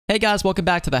Hey guys, welcome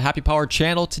back to the Happy Power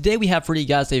channel. Today we have for you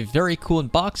guys a very cool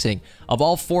unboxing of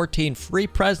all 14 free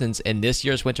presents in this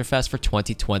year's Winterfest for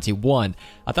 2021.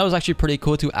 I thought it was actually pretty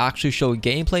cool to actually show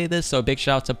gameplay of this, so a big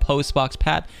shout out to Postbox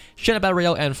Pat,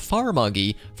 Royale, and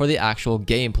Farmungy for the actual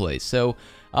gameplay. So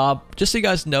just so you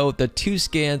guys know, the two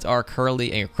skins are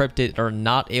currently encrypted, are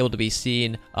not able to be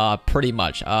seen pretty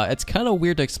much. It's kind of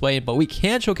weird to explain, but we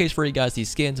can showcase for you guys these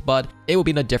skins, but it will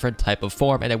be in a different type of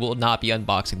form and it will not be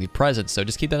unboxing the presents. So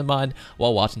just keep that in mind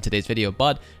while watching today's video.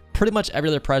 But pretty much every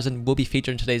other present will be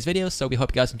featured in today's video, so we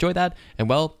hope you guys enjoy that, and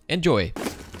well, enjoy.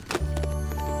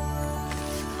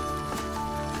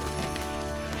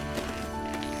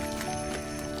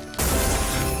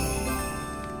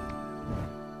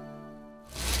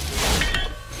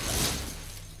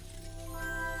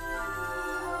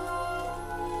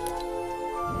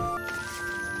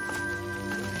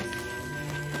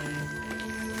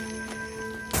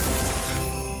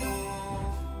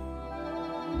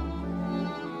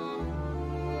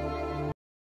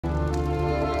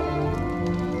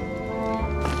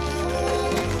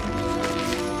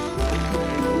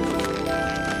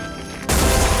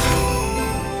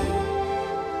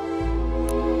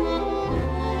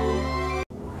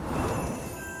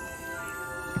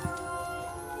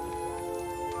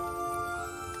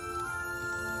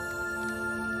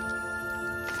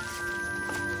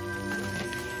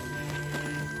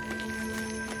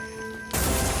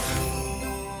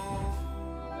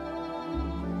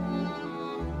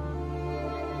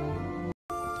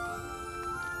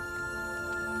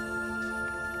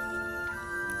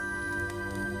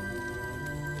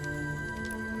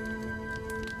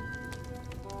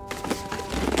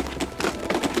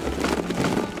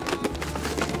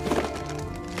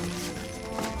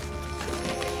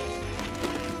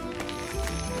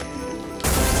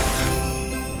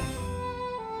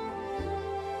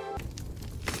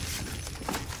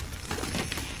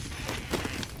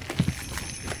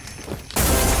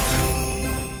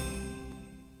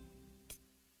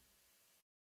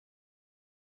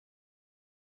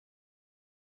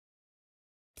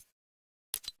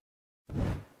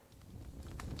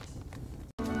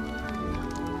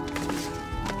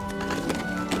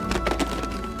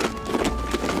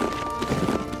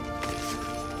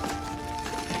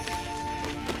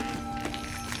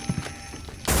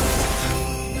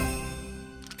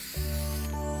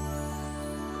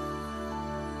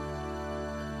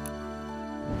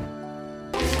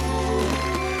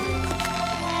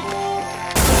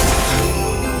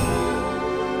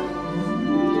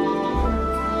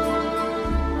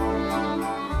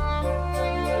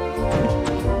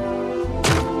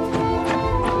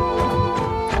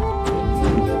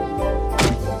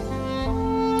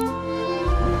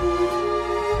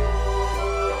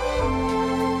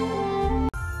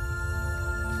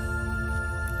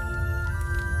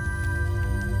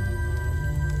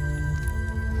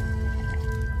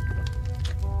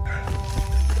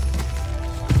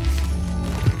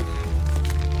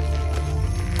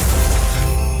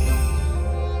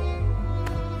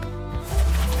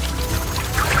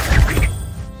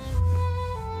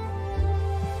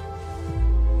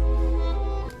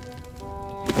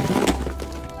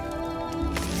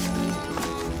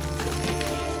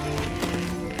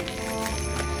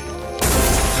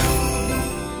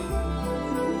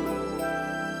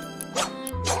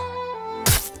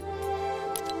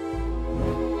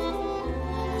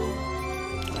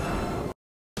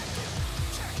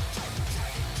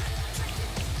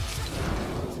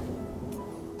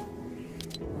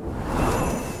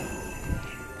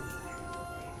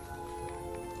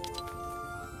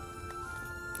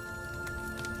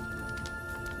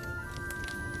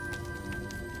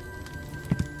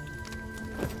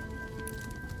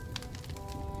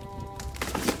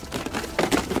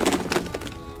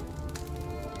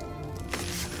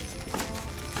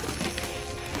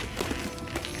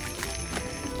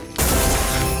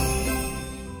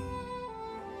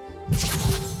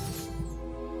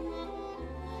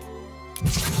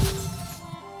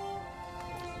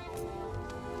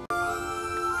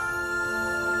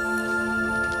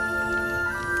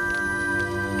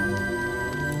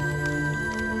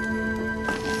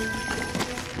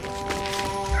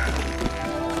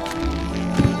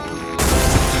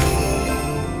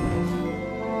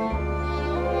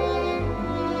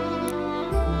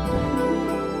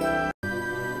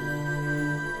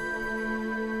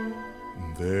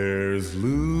 There's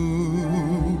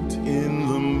loot in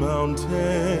the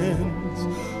mountains,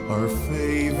 our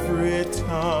favorite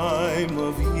time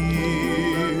of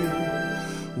year.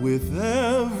 With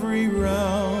every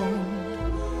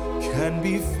round can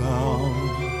be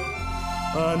found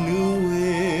a new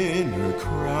winner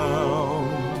crowned.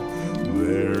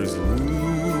 There's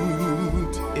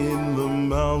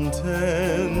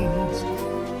mountains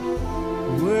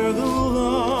where the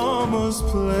llamas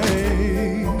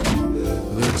play,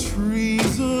 the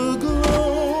trees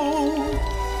aglow,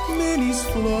 minis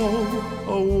flow,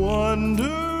 a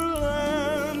wonderland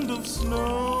of snow.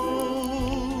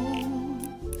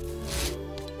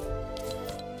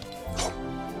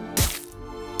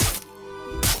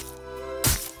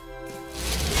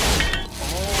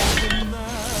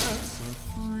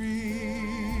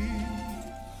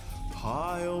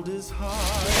 Piled as high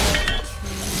as a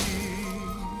tree.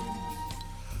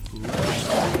 Let's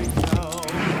break down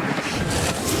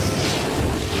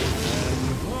and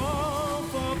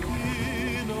pop up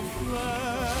in a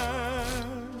flash.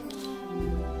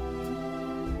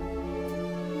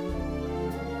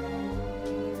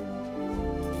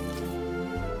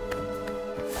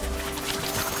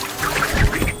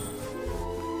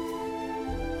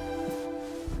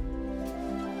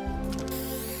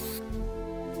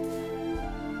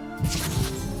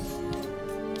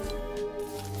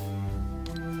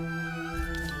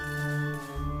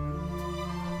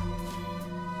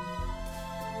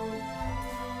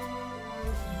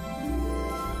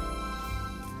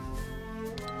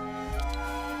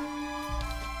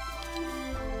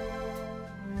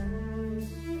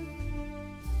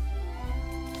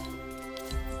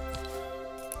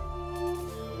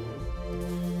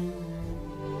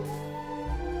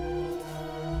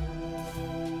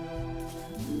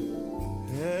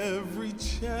 Every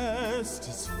chest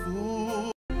is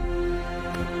full.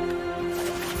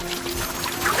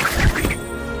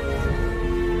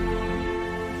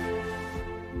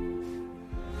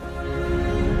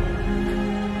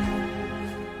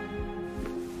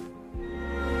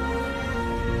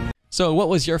 So what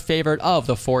was your favorite of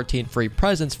the 14 free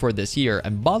presents for this year?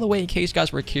 And by the way, in case you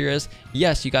guys were curious,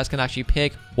 yes, you guys can actually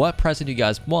pick what present you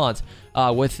guys want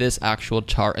with this actual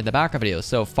chart in the background video.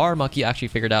 So Far Monkey actually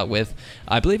figured out with,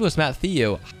 I believe it was Matt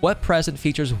Theo, what present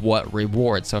features what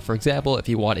reward. So for example, if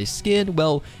you want a skin,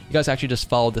 well, you guys actually just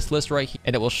follow this list right here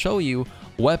and it will show you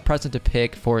what present to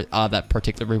pick for that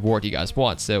particular reward you guys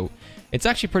want. So it's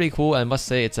actually pretty cool. I must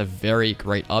say it's a very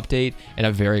great update and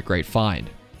a very great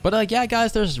find. But yeah,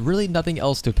 guys, there's really nothing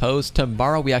else to post.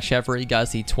 Tomorrow, we actually have for you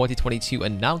guys the 2022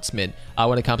 announcement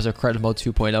when it comes to Creative Mode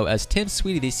 2.0, as Tim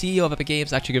Sweetie, the CEO of Epic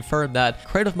Games, actually confirmed that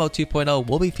Creative Mode 2.0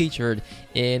 will be featured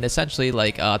in essentially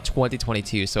like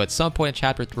 2022. So at some point in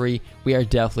Chapter 3, we are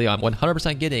definitely on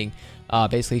 100% getting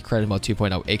basically Creative Mode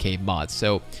 2.0, aka mods.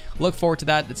 So look forward to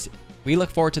that. We look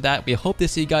forward to that. We hope to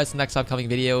see you guys in the next upcoming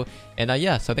video. And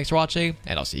yeah, so thanks for watching,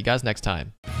 and I'll see you guys next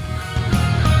time.